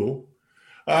 Cool.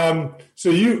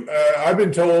 So I've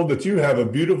been told that you have a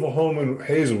beautiful home in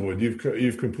Hazelwood.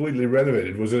 You've completely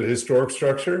renovated. Was it a historic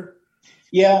structure?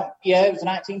 Yeah, it was a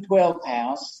 1912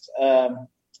 house.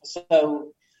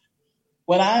 So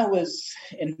when I was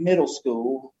in middle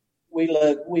school, we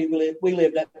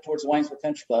lived up towards the Waynesville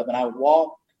Country Club, and I would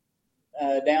walk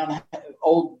down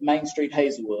Old Main Street,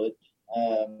 Hazelwood.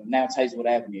 Now it's Hazelwood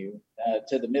Avenue,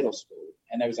 to the middle school,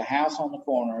 and there was a house on the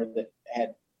corner that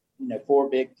had 4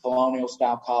 big colonial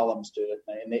style columns to it,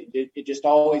 and it just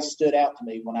always stood out to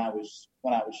me when I was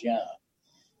young.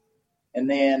 And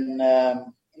then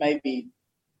maybe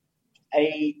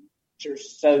 8 or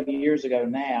so years ago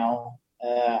now,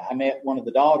 I met one of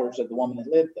the daughters of the woman that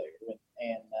lived there,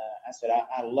 and I said,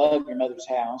 I love your mother's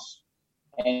house,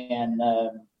 and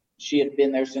she had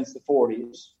been there since the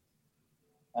 40s.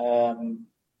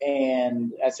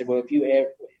 And I said, well, if you ever,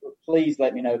 please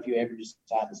let me know if you ever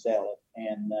decide to sell it.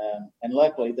 And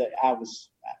luckily that I was,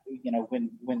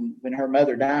 when her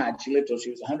mother died, she lived till she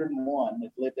was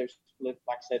 101. Lived like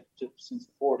I said, since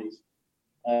the 40s.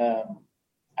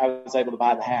 I was able to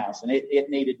buy the house, and it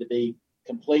needed to be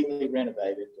completely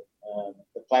renovated.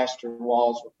 The plaster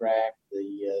walls were cracked.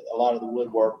 A lot of the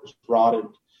woodwork was rotted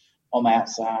on the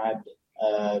outside.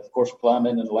 Of course,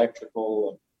 plumbing and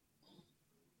electrical.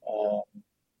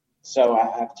 So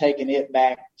I've taken it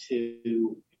back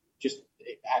to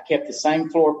I kept the same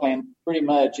floor plan pretty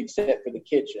much except for the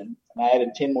kitchen, and I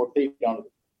added 10 more feet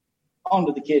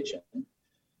onto the kitchen.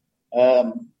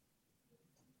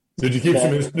 Did you keep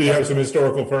do you have some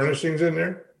historical furnishings in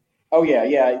there? Oh yeah.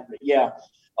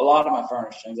 A lot of my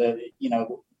furnishings,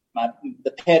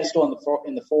 the pedestal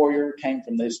in the foyer came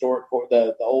from the historic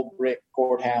the old brick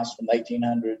courthouse from the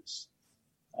 1800s.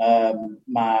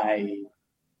 My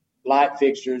light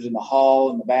fixtures in the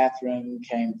hall and the bathroom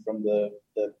came from the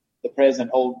present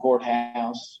old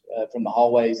courthouse, from the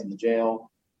hallways in the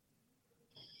jail.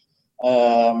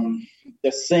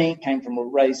 The sink came from a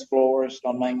raised florist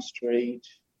on Main Street,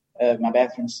 my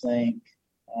bathroom sink.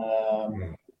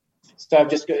 So I've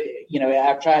just,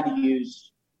 I've tried to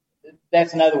use,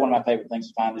 that's another one of my favorite things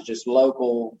to find is just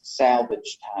local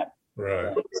salvage type.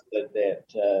 Right.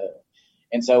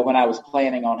 And so when I was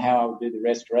planning on how I would do the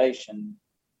restoration,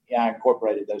 I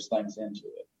incorporated those things into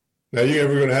it. Now, you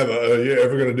ever going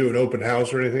to do an open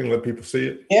house or anything? Let people see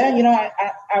it? Yeah,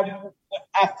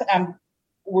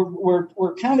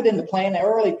 we're kind of in the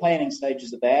early planning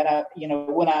stages of that.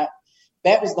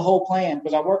 That was the whole plan,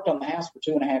 because I worked on the house for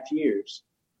 2.5 years,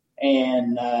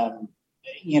 and then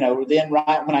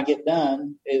right when I get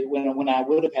done, when I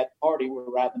would have had the party, we're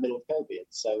right in the middle of COVID.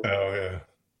 So. Oh yeah.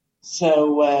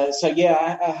 So I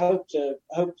hope to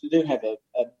do have a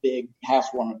big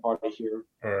housewarming party here.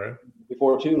 All right.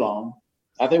 Before too long.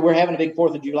 I think we're having a big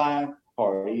 4th of July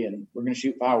party, and we're going to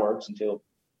shoot fireworks until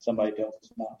somebody tells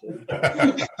us not to.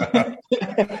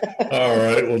 All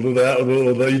right, we'll do that.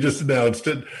 You just announced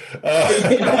it.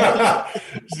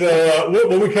 So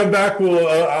when we come back,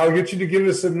 I'll get you to give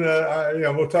us some.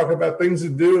 We'll talk about things to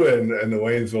do in the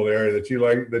Waynesville area that you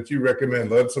like, that you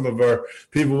recommend. Let some of our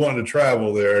people want to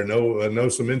travel there know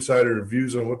some insider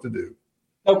views on what to do.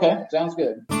 Okay, sounds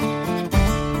good.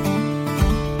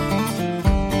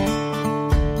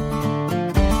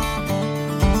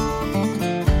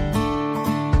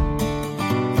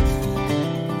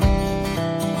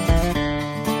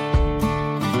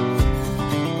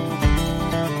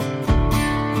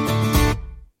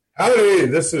 Howdy,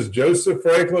 this is Joseph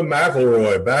Franklin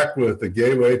McElroy back with the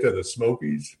Gateway to the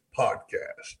Smokies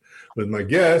podcast with my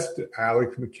guest,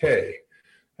 Alex McKay.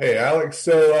 Hey, Alex,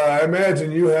 so I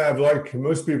imagine you have, like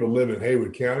most people live in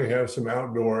Haywood County, have some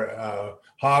outdoor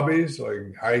hobbies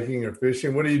like hiking or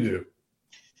fishing. What do you do?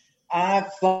 I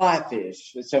fly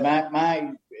fish. So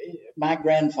my my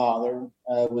grandfather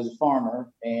was a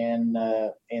farmer, and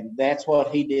that's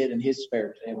what he did in his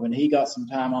spare time. When he got some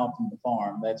time off from the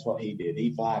farm, that's what he did.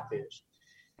 He fly fished.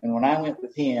 And when I went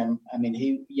with him, I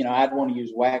mean, I'd want to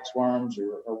use wax worms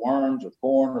or worms or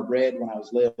corn or bread when I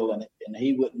was little, and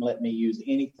he wouldn't let me use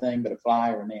anything but a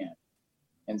fly or a net.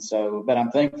 And so, but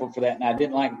I'm thankful for that. And I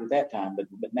didn't like it at that time,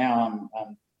 but now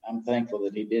I'm thankful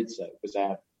that he did so, because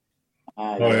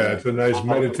it's a nice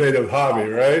meditative hobby,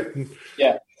 right?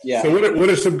 Yeah. Yeah. So what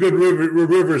are some good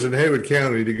rivers in Haywood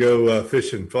County to go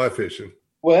fly fishing?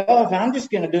 Well, if I'm just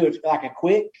going to do it like a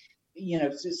quick,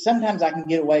 sometimes I can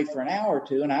get away for an hour or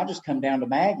two, and I'll just come down to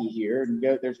Maggie here and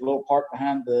go. There's a little park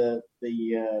behind the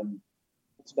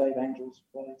what's Dave Angel's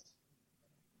place?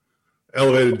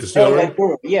 Elevated Distillery. Elevated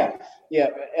Brew. Yeah,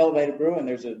 Elevated Brew, and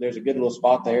there's a good little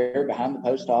spot there behind the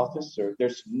post office. Or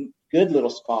there's some good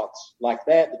little spots like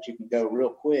that you can go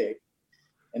real quick.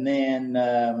 And then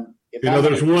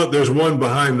there's one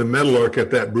behind the Meadowlark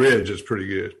at that bridge. It's pretty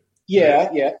good. Yeah.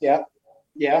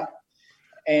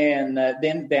 And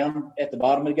then down at the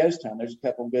bottom of the Ghost Town, there's a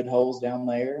couple of good holes down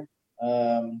there.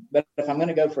 But if I'm going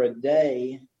to go for a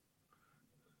day,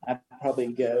 I'd probably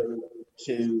go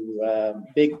to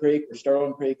Big Creek or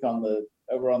Sterling Creek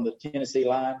over on the Tennessee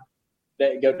line.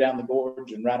 Go down the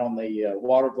gorge and right on the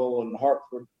Waterville and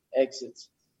Hartford exits.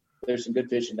 There's some good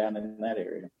fishing down in that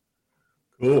area.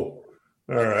 Cool.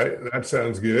 All right, that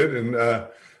sounds good. And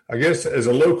I guess as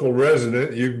a local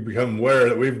resident, you've become aware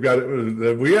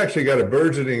that we actually got a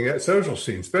burgeoning social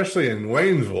scene, especially in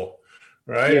Waynesville,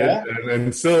 right? Yeah.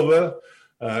 And Silva,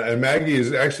 and Maggie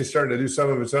is actually starting to do some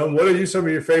of its own. What are some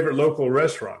of your favorite local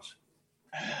restaurants?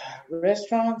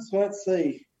 Restaurants? Let's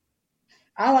see.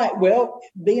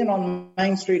 Being on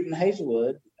Main Street in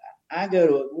Hazelwood,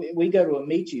 we go to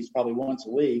Amici's probably once a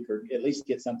week, or at least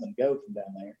get something to go from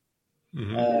down there.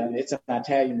 Mm-hmm. It's an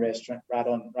Italian restaurant right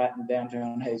in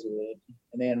downtown Hazelwood.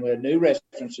 And then a new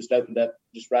restaurant's just opened up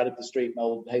just right up the street in the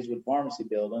old Hazelwood Pharmacy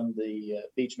building, the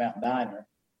Beach Mountain Diner.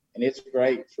 And it's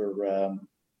great for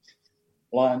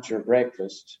lunch or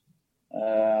breakfast.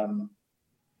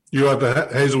 You at the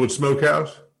Hazelwood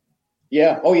Smokehouse?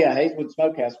 Yeah. Oh, yeah. Hazelwood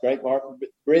Smokehouse, great bar for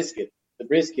brisket. The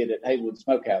brisket at Hazelwood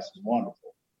Smokehouse is wonderful.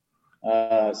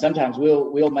 Sometimes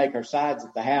we'll make our sides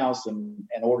at the house and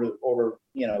order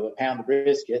a pound of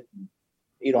brisket and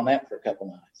eat on that for a couple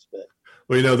nights. But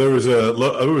there was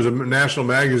a national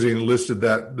magazine that listed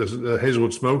that the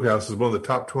Hazelwood Smokehouse is one of the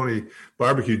top 20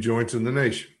 barbecue joints in the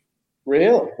nation.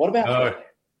 Really? What about that?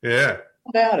 Yeah.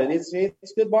 What about it?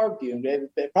 It's good barbecue.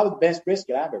 Probably the best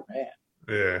brisket I've ever had.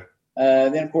 Yeah.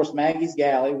 Then of course Maggie's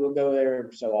Galley. We'll go there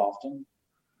every so often.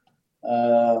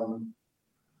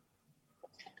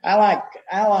 I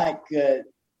like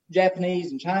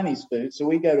Japanese and Chinese food, so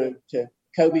we go to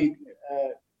Kobe's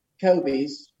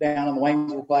down on the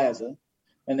Waynesville Plaza,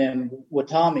 and then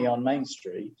Watami on Main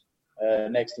Street,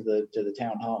 next to the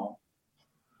town hall.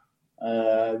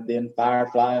 Then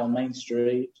Firefly on Main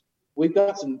Street. We've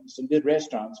got some good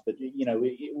restaurants, but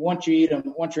once you're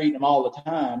eating them all the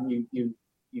time, you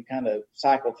kind of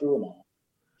cycle through them all.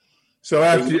 So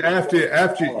after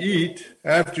you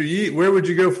eat, where would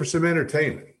you go for some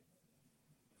entertainment?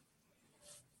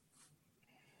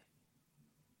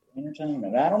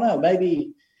 Entertainment. I don't know.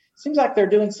 Maybe seems like they're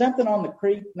doing something on the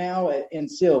creek now in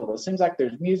Silva. Seems like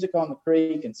there's music on the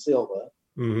creek in Silva.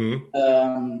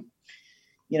 Mm-hmm.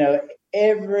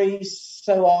 Every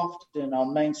so often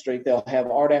on Main Street they'll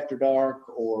have Art After Dark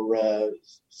or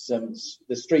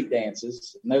the street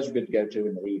dances, and those are good to go to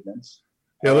in the evenings.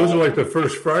 Yeah, those are like the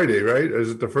first Friday, right?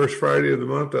 Is it the first Friday of the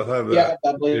month? They'll have that. Yeah,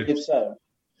 I believe so.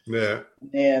 Yeah.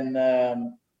 And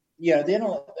then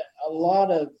a lot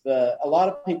of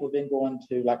people have been going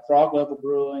to like Frog Level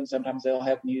Brewing. Sometimes they'll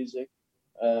have music.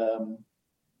 I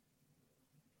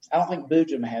don't think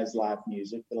Boojum has live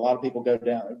music, but a lot of people go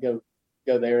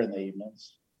there in the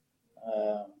evenings.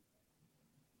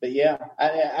 But yeah,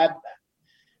 I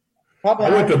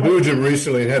went to Boojum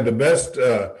recently and had the best.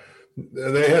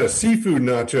 They had a seafood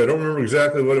nacho. I don't remember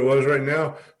exactly what it was right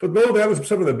now, but that was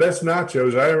some of the best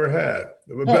nachos I ever had.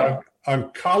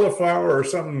 On cauliflower or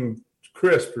something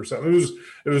crisp or something.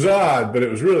 It was odd, but it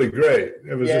was really great.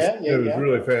 It was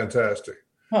really fantastic.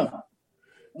 Huh.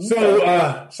 So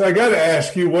I got to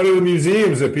ask you, what are the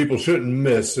museums that people shouldn't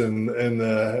miss in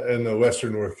the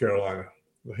Western North Carolina?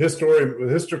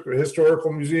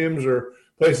 Historical museums or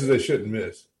places they shouldn't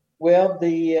miss? Well,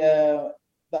 the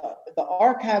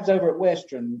archives over at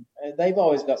Western, they've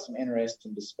always got some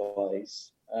interesting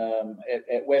displays.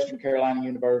 At Western Carolina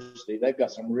University, they've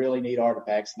got some really neat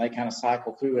artifacts, and they kind of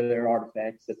cycle through their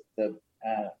artifacts at the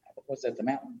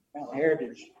Mountain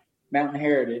Heritage.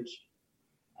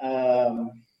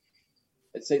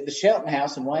 let's see, the Shelton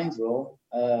House in Waynesville.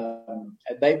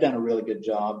 They've done a really good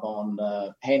job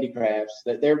on handicrafts.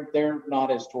 That they're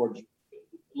not as towards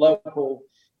local,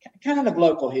 kind of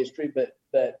local history, but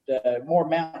more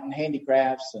mountain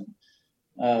handicrafts. And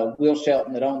Will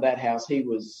Shelton that owned that house, he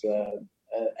was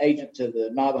agent to the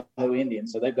Navajo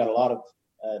Indians, so they've got a lot of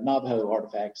Navajo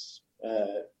artifacts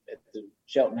at the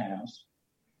Shelton House.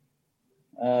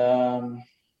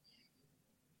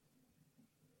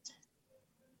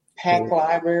 Pack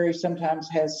Library sometimes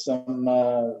has some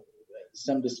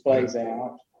displays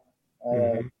out.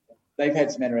 They've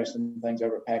had some interesting things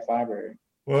over at Pack Library.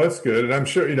 Well, that's good, and I'm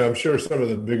sure some of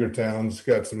the bigger towns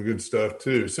got some good stuff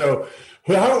too. So,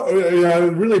 I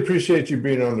really appreciate you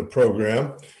being on the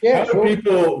program. Yeah, how do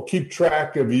people keep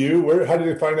track of you? How do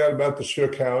they find out about the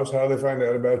Shook House? How do they find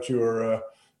out about your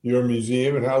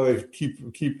museum, and how they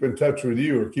keep in touch with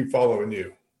you or keep following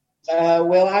you?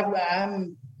 Well,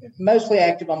 I'm mostly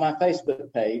active on my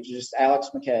Facebook page, just Alex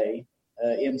McKay,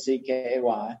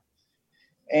 MCKAY,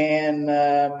 and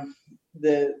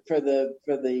for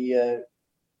the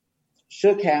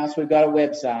Shook House, we've got a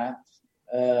website,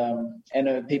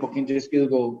 and people can just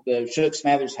Google the Shook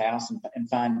Smathers House and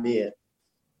find it.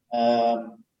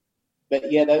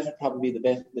 But yeah, those would probably be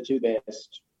the two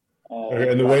best. Okay,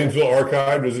 and the Waynesville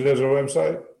Archive, does it have a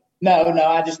website? No,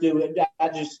 I just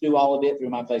do all of it through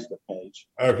my Facebook page.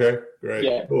 Okay, great.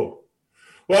 Yeah. Cool.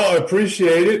 Well, I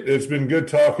appreciate it. It's been good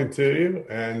talking to you,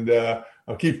 and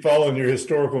I'll keep following your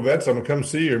historical events. I'm going to come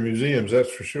see your museums,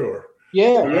 that's for sure.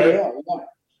 Yeah.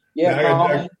 Now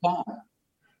I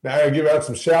got to give out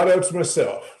some shout-outs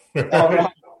myself. All right.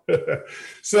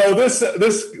 So this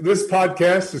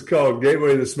podcast is called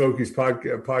Gateway to the Smokies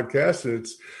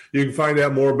podcast. You can find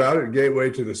out more about it at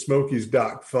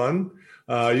gatewaytothesmokies.fun. You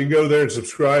can go there and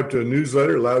subscribe to a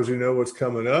newsletter. It allows you to know what's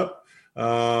coming up.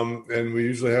 And we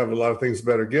usually have a lot of things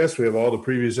about our guests. We have all the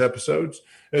previous episodes.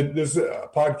 And this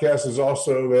podcast is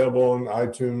also available on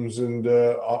iTunes and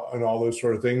all those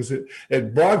sort of things.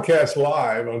 It broadcasts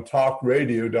live on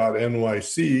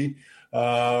talkradio.nyc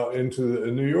into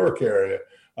the New York area,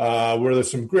 where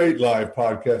there's some great live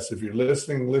podcasts. If you're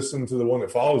listening, listen to the one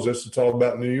that follows us. It's all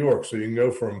about New York. So you can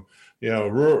go from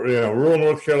rural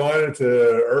North Carolina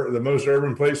to the most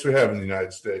urban place we have in the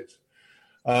United States.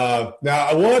 Now,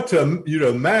 I want you to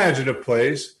imagine a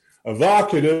place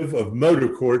evocative of motor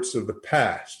courts of the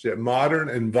past, yet modern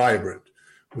and vibrant,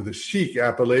 with a chic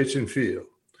Appalachian feel,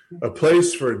 a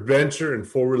place for adventure and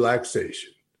full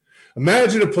relaxation.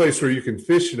 Imagine a place where you can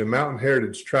fish in a mountain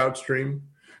heritage trout stream,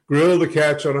 grill the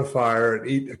catch on a fire, and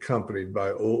eat accompanied by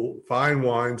old fine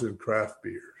wines and craft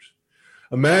beers.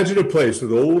 Imagine a place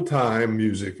with old-time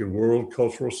music and world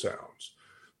cultural sounds.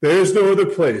 There's no other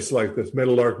place like the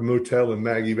Meadowlark Motel in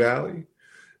Maggie Valley.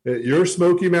 Your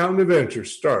Smoky Mountain adventure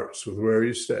starts with where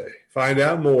you stay. Find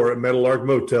out more at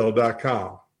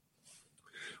meadowlarkmotel.com.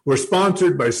 We're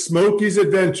sponsored by Smokies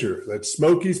Adventure. That's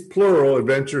Smokies plural,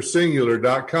 adventure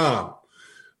singular.com.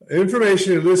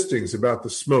 Information and listings about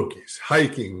the Smokies,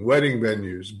 hiking, wedding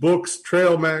venues, books,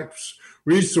 trail maps,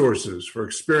 resources for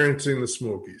experiencing the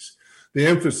Smokies. The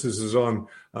emphasis is on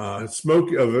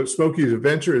Smokies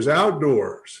Adventure is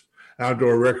outdoors,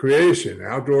 outdoor recreation,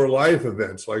 outdoor life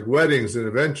events like weddings and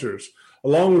adventures,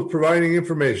 along with providing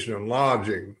information on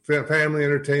lodging, family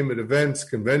entertainment events,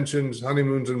 conventions,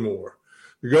 honeymoons, and more.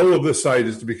 The goal of this site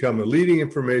is to become a leading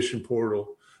information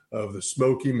portal of the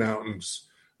Smoky Mountains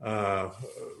and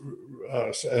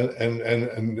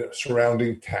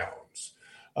surrounding towns.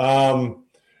 I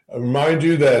remind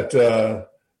you that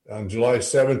on July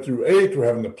 7th through 8th, we're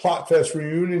having the Plot Fest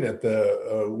reunion at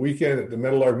the weekend at the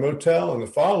Meadowlark Motel. And the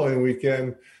following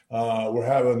weekend, we're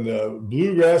having the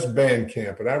Bluegrass Band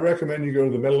Camp. And I recommend you go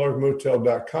to the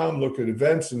meadowlarkmotel.com, look at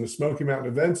events and the Smoky Mountain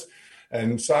events,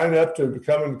 and sign up to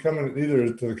come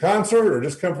either to the concert or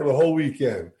just come for the whole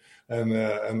weekend. And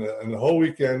the whole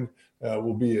weekend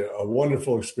will be a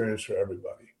wonderful experience for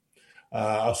everybody.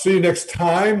 I'll see you next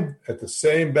time at the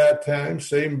same bat time,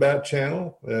 same bat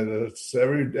channel. And it's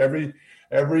every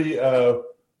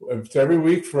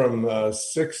week from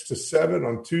 6 to 7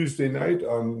 on Tuesday night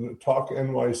on Talk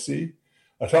NYC,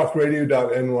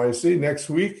 talkradio.nyc. Next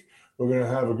week, we're going to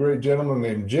have a great gentleman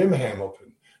named Jim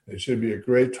Hamilton. It should be a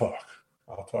great talk.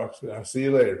 I'll see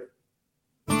you later.